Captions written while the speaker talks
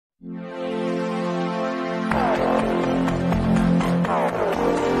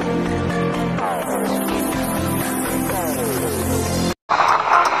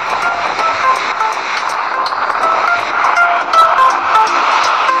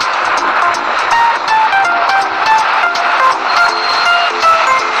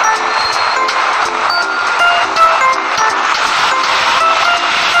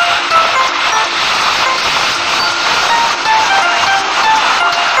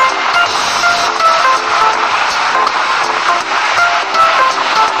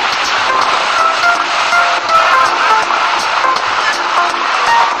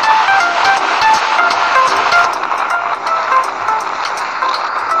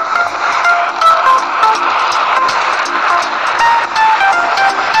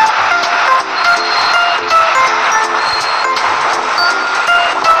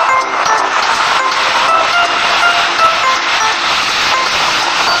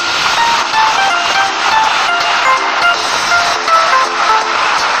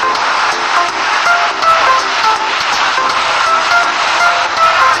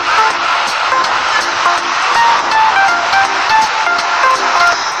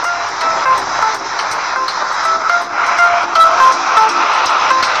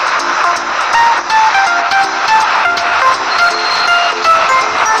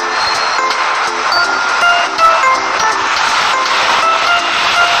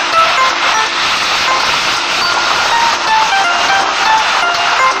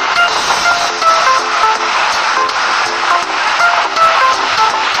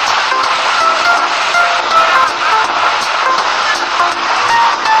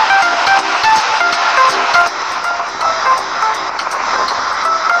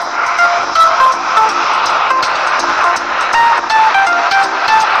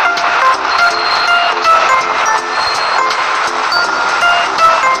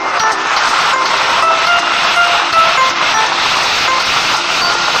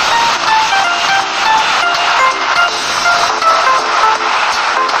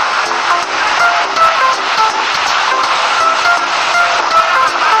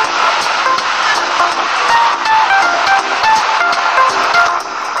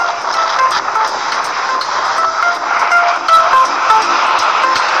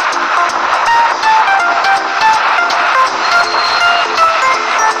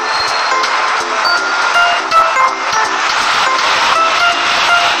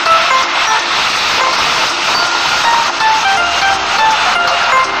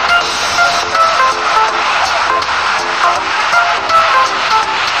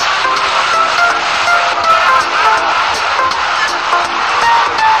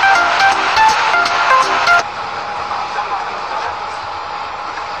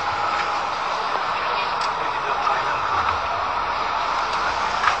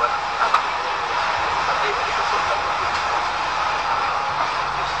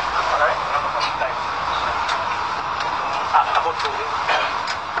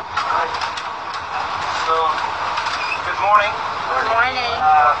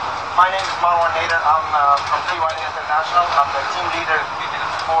From Tulay International. I'm the team leader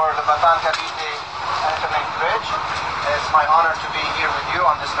for the Bataan Cavite Interlink Bridge. It's my honor to be here with you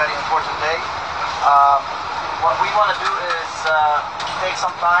on this very important day. What we want to do is take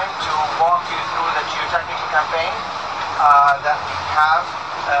some time to walk you through the geotechnical campaign that we have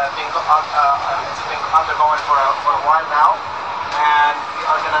it's been undergoing for a while now, and we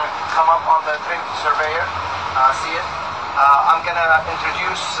are going to come up on the Trim Surveyor, see it. I'm going to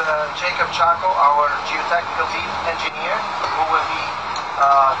introduce Jacob Chaco, our geotechnical lead engineer, who will be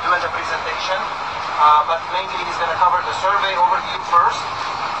doing the presentation. But mainly he's going to cover the survey overview first,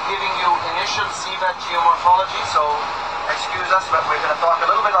 giving you initial seabed geomorphology. So excuse us, but we're going to talk a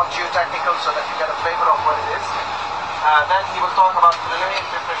little bit of geotechnical so that you get a flavor of what it is. Then he will talk about preliminary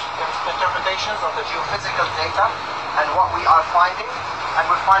interpretations of the geophysical data and what we are finding. And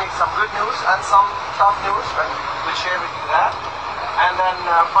we're finding some good news and some tough news, but we'll share with you that. And then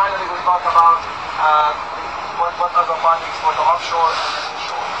finally we'll talk about what are the findings for the offshore and the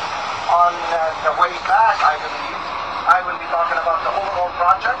inshore. On the way back, I believe, I will be talking about the overall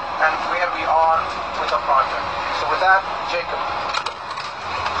project and where we are with the project. So with that, Jacob.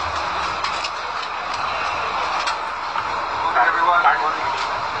 Hi everyone.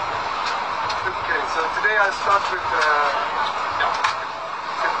 Okay, so today I'll start with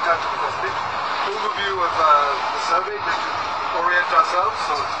overview of the survey, just to orient ourselves.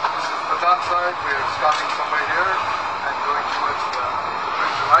 So this is the Bataan side. We're starting somewhere here and going towards the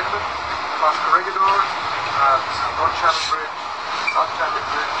bridge alignment, past Corregidor. This is North Channel Bridge, South Channel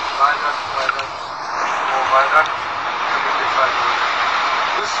Bridge, viaduct, more viaduct, and we take side.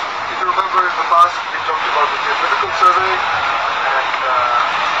 This past, we talked about the geophysical survey and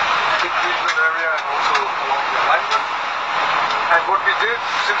big regional area and also along the alignment. And what we did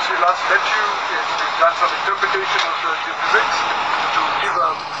since we last met you is we've done some interpretation of the geophysics to give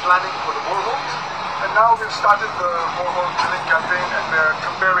a planning for the boreholes. And now we've started the borehole drilling campaign and we're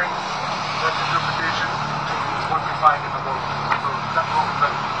comparing that interpretation to what we find in the borehole. So that's what we're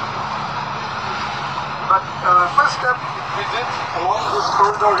trying to do. But first step we did along this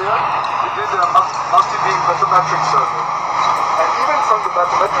corridor here, we did a multi-beam bathymetric survey. And even from the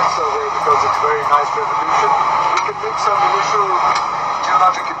bathymetric survey, because it's very nice resolution, we can make some initial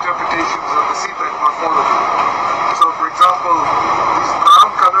geologic interpretations of the seabed morphology. So for example, these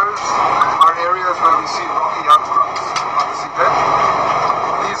brown colors are areas where we see rocky outcrops on the seabed.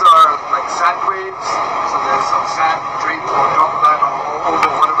 These are like sand waves, so there's some sand draped on top of that or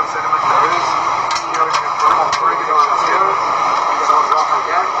over whatever sediment there is. Here we have corridors here, some rock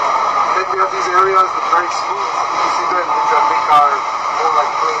again. Then we have these areas that are very smooth on the seabed, which I think are more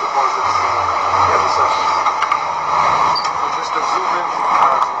like clay deposits near the surface. So just to zoom in.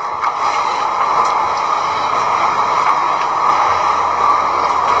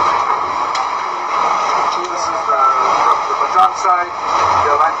 This is from the Bataan side. The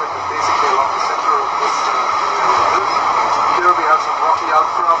alignment is basically along the center of this area. Here we have some rocky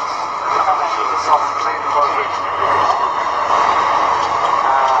outcrops and the soft clay deposits.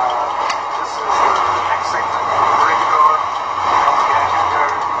 This is the next segment of the corridor.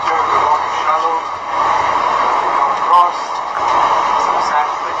 Here the rock is shallow. We come across some sand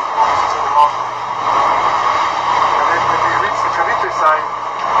that forms to the rock. And then when we reach the Cavite side,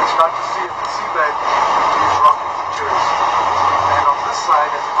 we start to see at the seabed these rocky features. And on this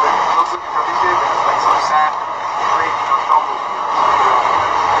side, as we're going closer to Cavite, there's like some sand draped on top of the rock.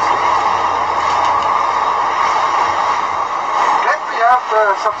 Then we have the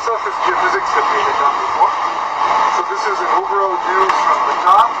subsurface geophysics that we had done before. So this is an overall view from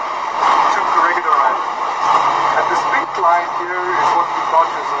Bataan to Corregidor Island. And this pink line here is what we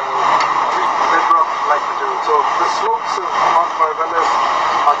thought is a weak bedrock-like material. So the slopes of Mount Marvellas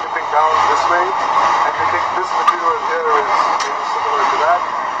are dipping down this way, and we think this material here is maybe similar to that.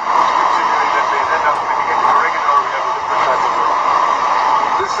 Continuing that way, and then when we get to Corregidor, we have a different type of rock.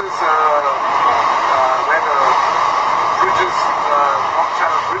 This is where the bridges, rock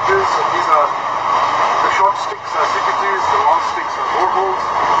channel bridges, so these are the short sticks are CPTs, the long sticks are boreholes.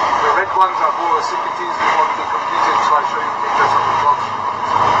 The red ones are more CPTs before they completed, so I'll show you pictures of the rock.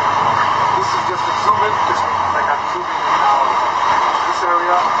 This is just a zoom in, just like I'm zooming in now this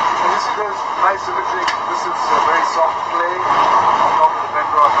area. And you see there's nice imaging. This is a very soft clay on top of the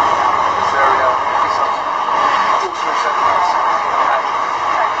bedrock in this area. These are ultra sediments.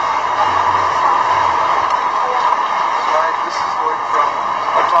 This is going from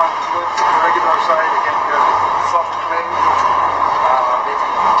Bataan towards the Corregidor side. Again, here soft clay, maybe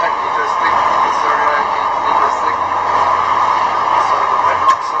 10 meters thick in this area, 8 meters thick. So the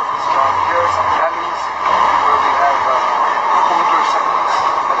bedrock surface around here, some valleys where we have older sediments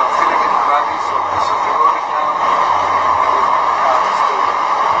that are filling in the valleys, so this is eroding down.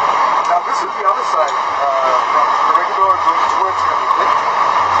 Now this is the other side, from Corregidor going towards Cavite.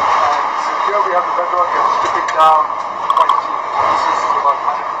 And so here we have the bedrock that's dipping down quite deep. This is about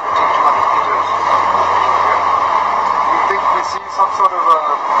 150 to 200 meters here. We think we see some sort of a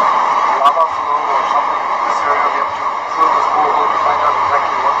lava flow or something in this area. We have to drill this borehole to find out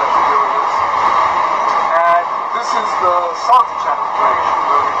exactly what that material is. And this is the south channel bridge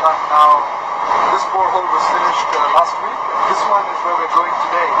where we've done now. This borehole was finished last week. This one is where we're going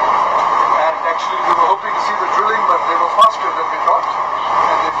today. And actually we were hoping to see the drilling, but they were faster than we thought.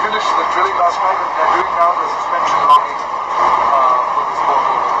 And they finished the drilling last night, and they're doing now the suspension logging for this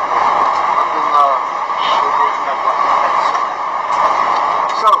borehole. And we'll go to that one next.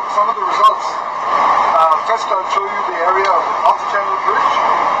 So, some of the results. First I'll show you the area of the North Channel Bridge,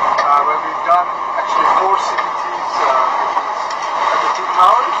 where we've done actually 4 CPTs at the 2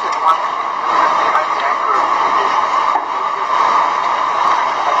 towers and 1 behind the anchor.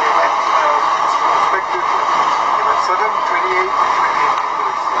 And they went, as we expected, they went 7, 28, and 28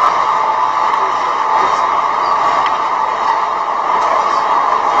 meters.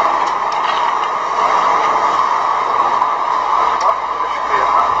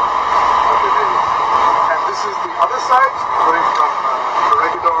 This is the other side, going from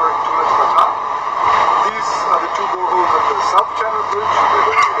Corregidor towards Bataan. These are the 2 boreholes at the South Channel Bridge. We're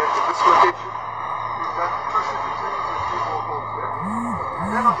going to get to this location. We've done 2 CPTs and 3 boreholes there. And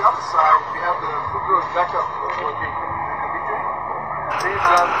then on the other side, we have the Food Road backup working in Cavite. And they've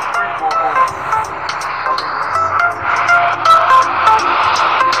done 3 boreholes.